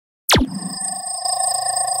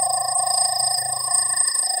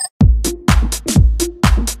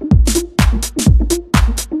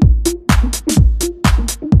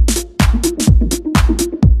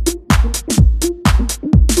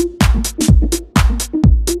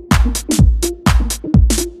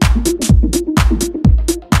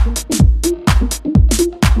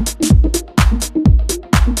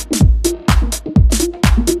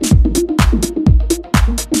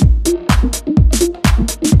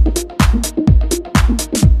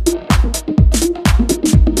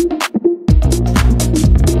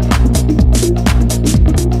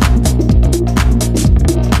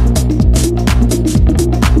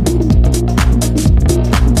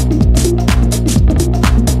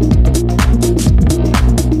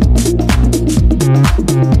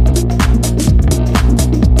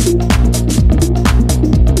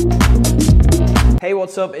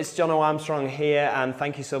up? It's Jono Armstrong here, and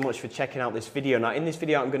thank you so much for checking out this video. Now, in this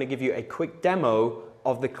video, I'm going to give you a quick demo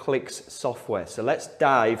of the Klix software. So let's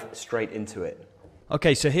dive straight into it.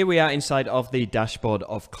 Okay, so here we are inside of the dashboard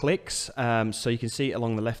of Klix. So you can see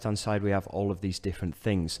along the left-hand side, we have all of these different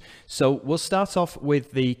things. So we'll start off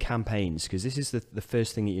with the campaigns, because this is the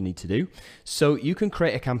first thing that you need to do. So you can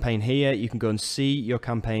create a campaign here. You can go and see your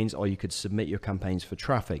campaigns, or you could submit your campaigns for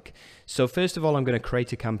traffic. So first of all, I'm going to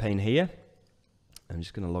create a campaign here. I'm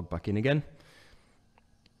just going to log back in again.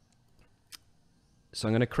 So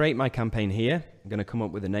I'm going to create my campaign here. I'm going to come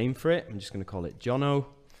up with a name for it. I'm just going to call it Jono.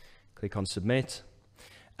 Click on submit.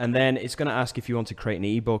 And then it's going to ask if you want to create an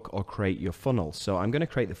ebook or create your funnel. So I'm going to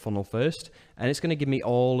create the funnel first, and it's going to give me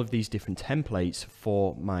all of these different templates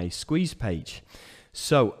for my squeeze page.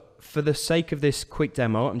 So for the sake of this quick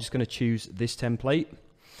demo, I'm just going to choose this template.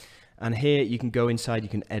 And here you can go inside, you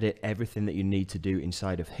can edit everything that you need to do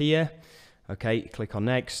inside of here. Okay, click on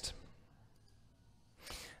next.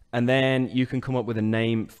 And then you can come up with a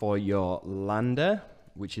name for your lander,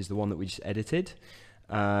 which is the one that we just edited.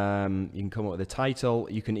 You can come up with a title.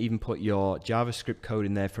 You can even put your JavaScript code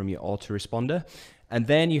in there from your autoresponder. And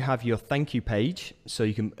then you have your thank you page. So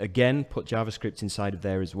you can, again, put JavaScript inside of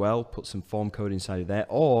there as well, put some form code inside of there,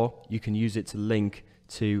 or you can use it to link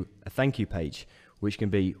to a thank you page, which can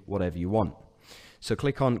be whatever you want. So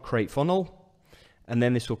click on Create Funnel, and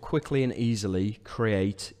then this will quickly and easily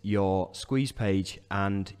create your squeeze page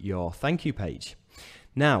and your thank you page.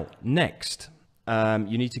 Now, next,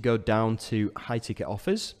 you need to go down to high ticket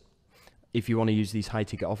offers. If you want to use these high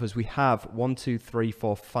ticket offers, we have 1, 2, 3,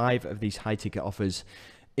 4, 5 of these high ticket offers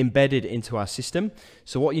embedded into our system.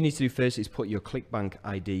 So what you need to do first is put your ClickBank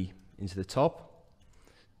ID into the top.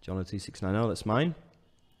 Jono2690, that's mine.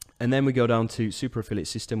 And then we go down to Super Affiliate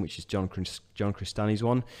System, which is John Cristani's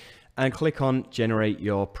one, and click on generate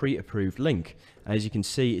your pre-approved link. And as you can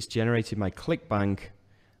see, it's generated my ClickBank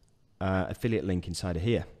affiliate link inside of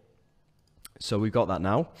here. So we've got that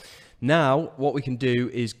now. Now, what we can do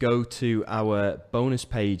is go to our bonus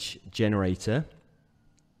page generator,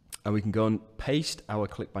 and we can go and paste our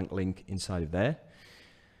ClickBank link inside of there.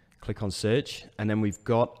 Click on search, and then we've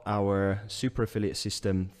got our Super Affiliate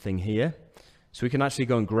System thing here. So we can actually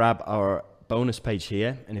go and grab our bonus page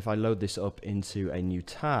here, and if I load this up into a new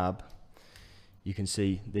tab, you can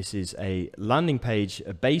see this is a landing page,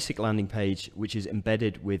 a basic landing page, which is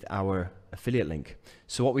embedded with our affiliate link.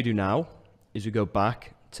 So what we do now is we go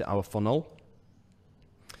back to our funnel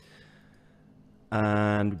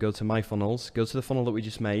and go to my funnels, go to the funnel that we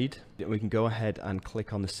just made. We can go ahead and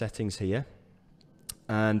click on the settings here.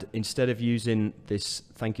 And instead of using this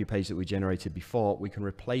thank you page that we generated before, we can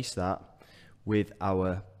replace that with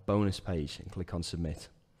our bonus page and click on submit.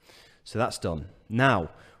 So that's done. Now,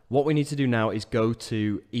 what we need to do now is go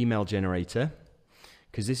to email generator,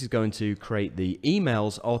 because this is going to create the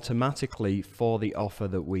emails automatically for the offer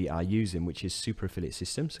that we are using, which is Super Affiliate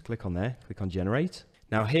System. So click on there, click on generate.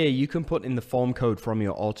 Now here you can put in the form code from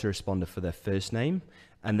your autoresponder for their first name,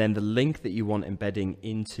 and then the link that you want embedding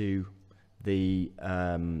into the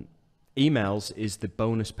emails is the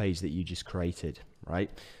bonus page that you just created, right?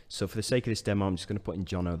 So for the sake of this demo, I'm just going to put in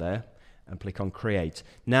Jono there and click on create.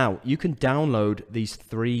 Now you can download these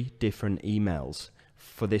 3 different emails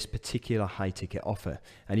for this particular high ticket offer,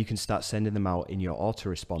 and you can start sending them out in your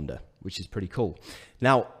autoresponder, which is pretty cool.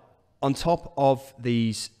 Now, on top of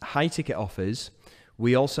these high ticket offers,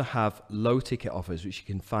 we also have low ticket offers, which you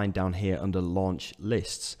can find down here under launch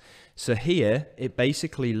lists. So here, it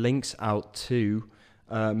basically links out to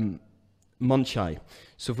Munchai.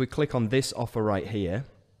 So if we click on this offer right here,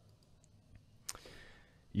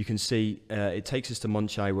 you can see it takes us to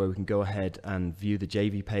Munchai, where we can go ahead and view the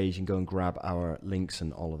JV page and go and grab our links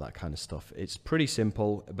and all of that kind of stuff. It's pretty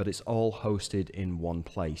simple, but it's all hosted in one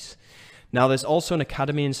place. Now, there's also an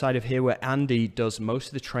academy inside of here where Andy does most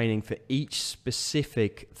of the training for each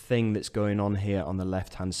specific thing that's going on here on the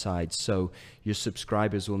left-hand side. So your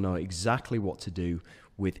subscribers will know exactly what to do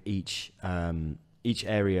with each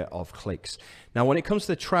area of Klix. Now, when it comes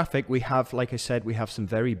to the traffic, we have, like I said, we have some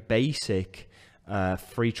very basic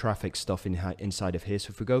free traffic stuff inside of here.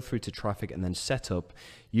 So if we go through to traffic and then setup,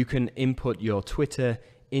 you can input your Twitter,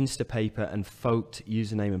 Instapaper, and Folked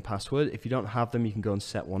username and password. If you don't have them, you can go and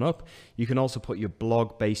set one up. You can also put your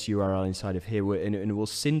blog base URL inside of here, and it will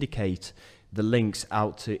syndicate the links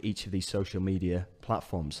out to each of these social media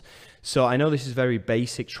platforms. So I know this is very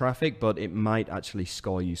basic traffic, but it might actually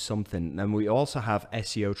score you something. And we also have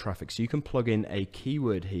SEO traffic. So you can plug in a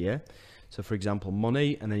keyword here. So for example,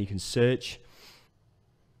 money, and then you can search.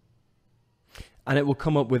 And it will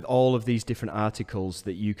come up with all of these different articles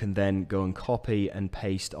that you can then go and copy and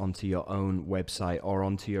paste onto your own website or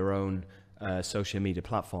onto your own social media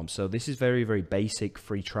platform. So this is very, very basic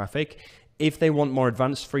free traffic. If they want more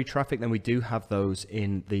advanced free traffic, then we do have those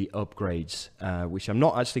in the upgrades, which I'm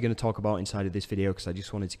not actually going to talk about inside of this video because I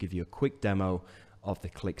just wanted to give you a quick demo of the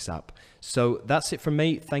Klix app. So that's it from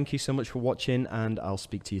me. Thank you so much for watching, and I'll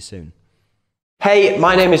speak to you soon. Hey,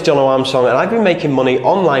 my name is Jono, and I've been making money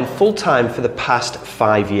online full-time for the past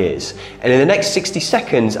 5 years. And in the next 60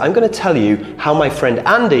 seconds, I'm going to tell you how my friend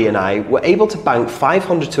Andy and I were able to bank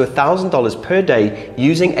 $500 to $1,000 per day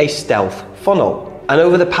using a stealth funnel. And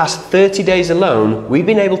over the past 30 days alone, we've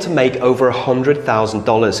been able to make over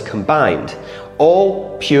 $100,000 combined,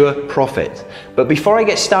 all pure profit. But before I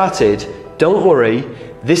get started, don't worry,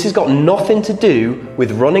 this has got nothing to do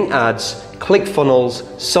with running ads,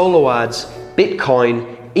 ClickFunnels, solo ads,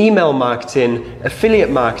 Bitcoin, email marketing, affiliate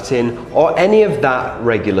marketing, or any of that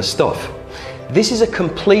regular stuff. This is a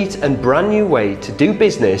complete and brand new way to do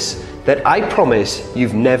business that I promise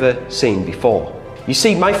you've never seen before. You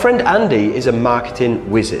see, my friend Andy is a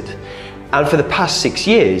marketing wizard, and for the past 6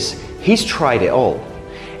 years, he's tried it all.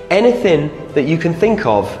 Anything that you can think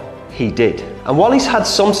of, he did. And while he's had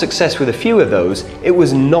some success with a few of those, it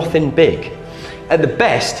was nothing big. At the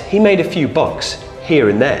best, he made a few bucks here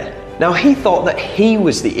and there. Now, he thought that he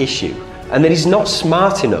was the issue and that he's not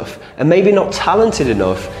smart enough and maybe not talented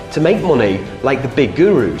enough to make money like the big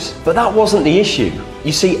gurus. But that wasn't the issue.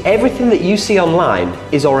 You see, everything that you see online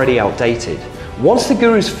is already outdated. Once the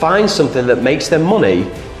gurus find something that makes them money,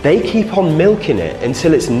 they keep on milking it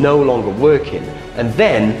until it's no longer working. And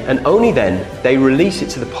then, and only then, they release it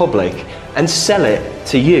to the public and sell it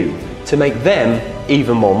to you to make them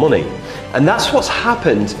even more money. And that's what's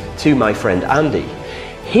happened to my friend Andy.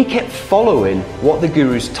 He kept following what the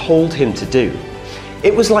gurus told him to do.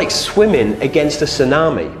 It was like swimming against a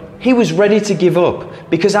tsunami. He was ready to give up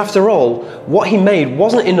because after all, what he made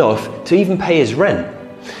wasn't enough to even pay his rent.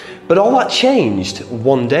 But all that changed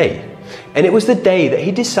one day. And it was the day that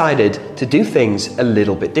he decided to do things a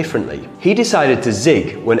little bit differently. He decided to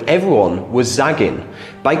zig when everyone was zagging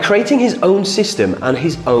by creating his own system and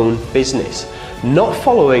his own business, not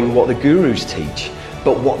following what the gurus teach,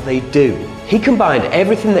 but what they do. He combined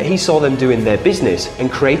everything that he saw them do in their business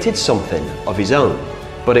and created something of his own.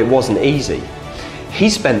 But it wasn't easy. He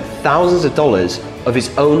spent thousands of dollars of his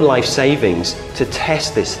own life savings to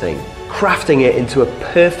test this thing, crafting it into a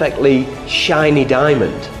perfectly shiny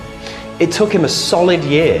diamond. It took him a solid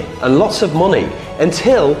year and lots of money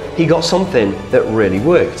until he got something that really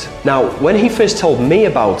worked. Now, when he first told me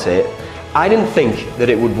about it, I didn't think that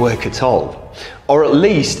it would work at all, or at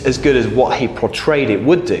least as good as what he portrayed it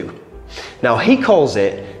would do. Now, he calls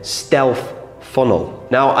it stealth funnel.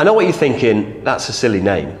 Now, I know what you're thinking, that's a silly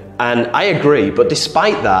name. And I agree, but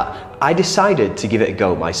despite that, I decided to give it a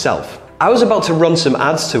go myself. I was about to run some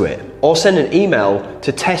ads to it or send an email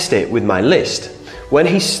to test it with my list when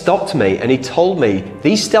he stopped me and he told me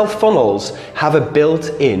these stealth funnels have a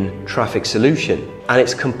built-in traffic solution and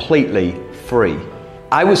it's completely free.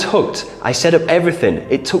 I was hooked. I set up everything.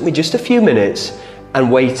 It took me just a few minutes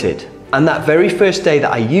and waited. And that very first day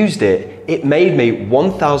that I used it, it made me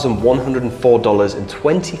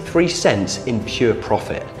 $1,104.23 in pure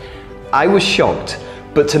profit. I was shocked,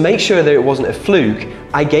 but to make sure that it wasn't a fluke,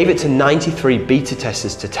 I gave it to 93 beta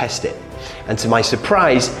testers to test it. And to my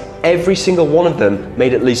surprise, every single one of them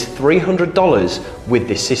made at least $300 with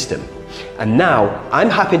this system. And now I'm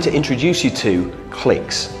happy to introduce you to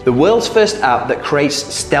Klix, the world's first app that creates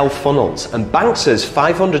stealth funnels and banks us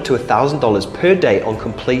 $500 to $1,000 per day on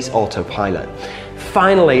complete autopilot.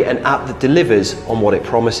 Finally, an app that delivers on what it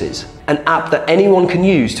promises. An app that anyone can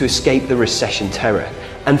use to escape the recession terror.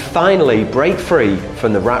 And finally, break free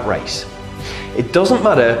from the rat race. It doesn't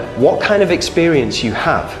matter what kind of experience you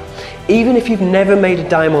have. Even if you've never made a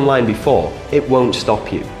dime online before, it won't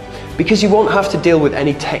stop you. Because you won't have to deal with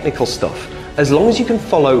any technical stuff. As long as you can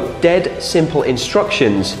follow dead simple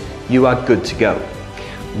instructions, you are good to go.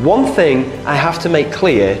 One thing I have to make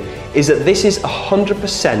clear is that this is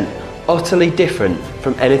 100% utterly different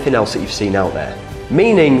from anything else that you've seen out there.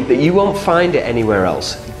 Meaning that you won't find it anywhere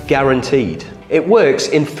else, guaranteed. It works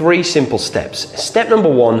in 3 simple steps. Step number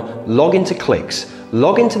 1, log into Klix.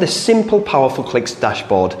 Log into the simple, powerful Klix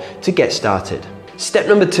dashboard to get started. Step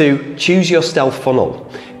number 2, choose your stealth funnel.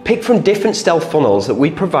 Pick from different stealth funnels that we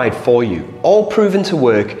provide for you, all proven to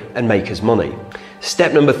work and make us money.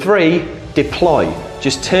 Step number 3, deploy.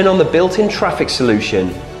 Just turn on the built-in traffic solution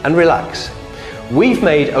and relax. We've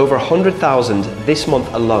made over 100,000 this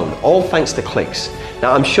month alone, all thanks to Klix.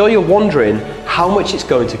 Now, I'm sure you're wondering how much it's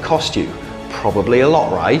going to cost you. Probably a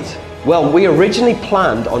lot, right? Well, we originally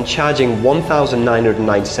planned on charging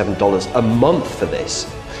 $1,997 a month for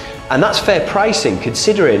this. And that's fair pricing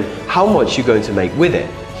considering how much you're going to make with it.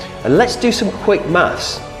 And let's do some quick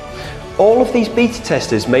maths. All of these beta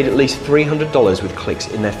testers made at least $300 with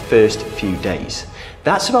Klix in their first few days.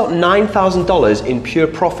 That's about $9,000 in pure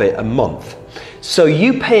profit a month. So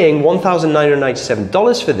you paying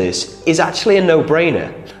 $1,997 for this is actually a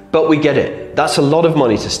no-brainer. But we get it, that's a lot of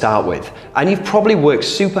money to start with, and you've probably worked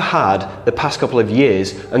super hard the past couple of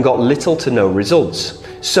years and got little to no results.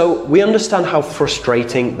 So we understand how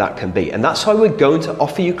frustrating that can be, and that's why we're going to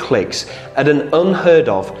offer you Klix at an unheard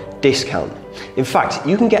of discount. In fact,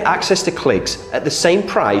 you can get access to Klix at the same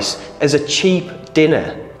price as a cheap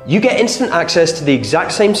dinner. You get instant access to the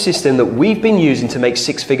exact same system that we've been using to make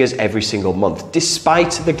six figures every single month,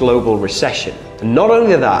 despite the global recession. And not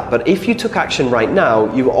only that, but if you took action right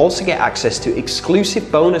now, you will also get access to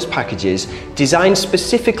exclusive bonus packages designed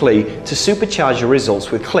specifically to supercharge your results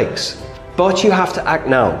with Klix. But you have to act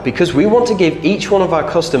now, because we want to give each one of our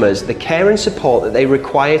customers the care and support that they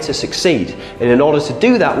require to succeed. And in order to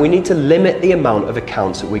do that, we need to limit the amount of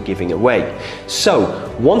accounts that we're giving away.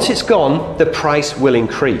 So once it's gone, the price will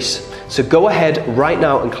increase. So go ahead right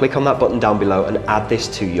now and click on that button down below and add this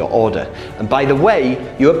to your order. And by the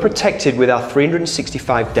way, you are protected with our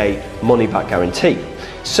 365-day money-back guarantee.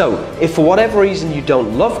 So if for whatever reason you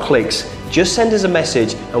don't love Klix, just send us a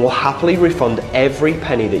message and we'll happily refund every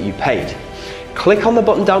penny that you paid. Click on the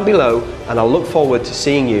button down below and I'll look forward to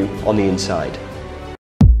seeing you on the inside.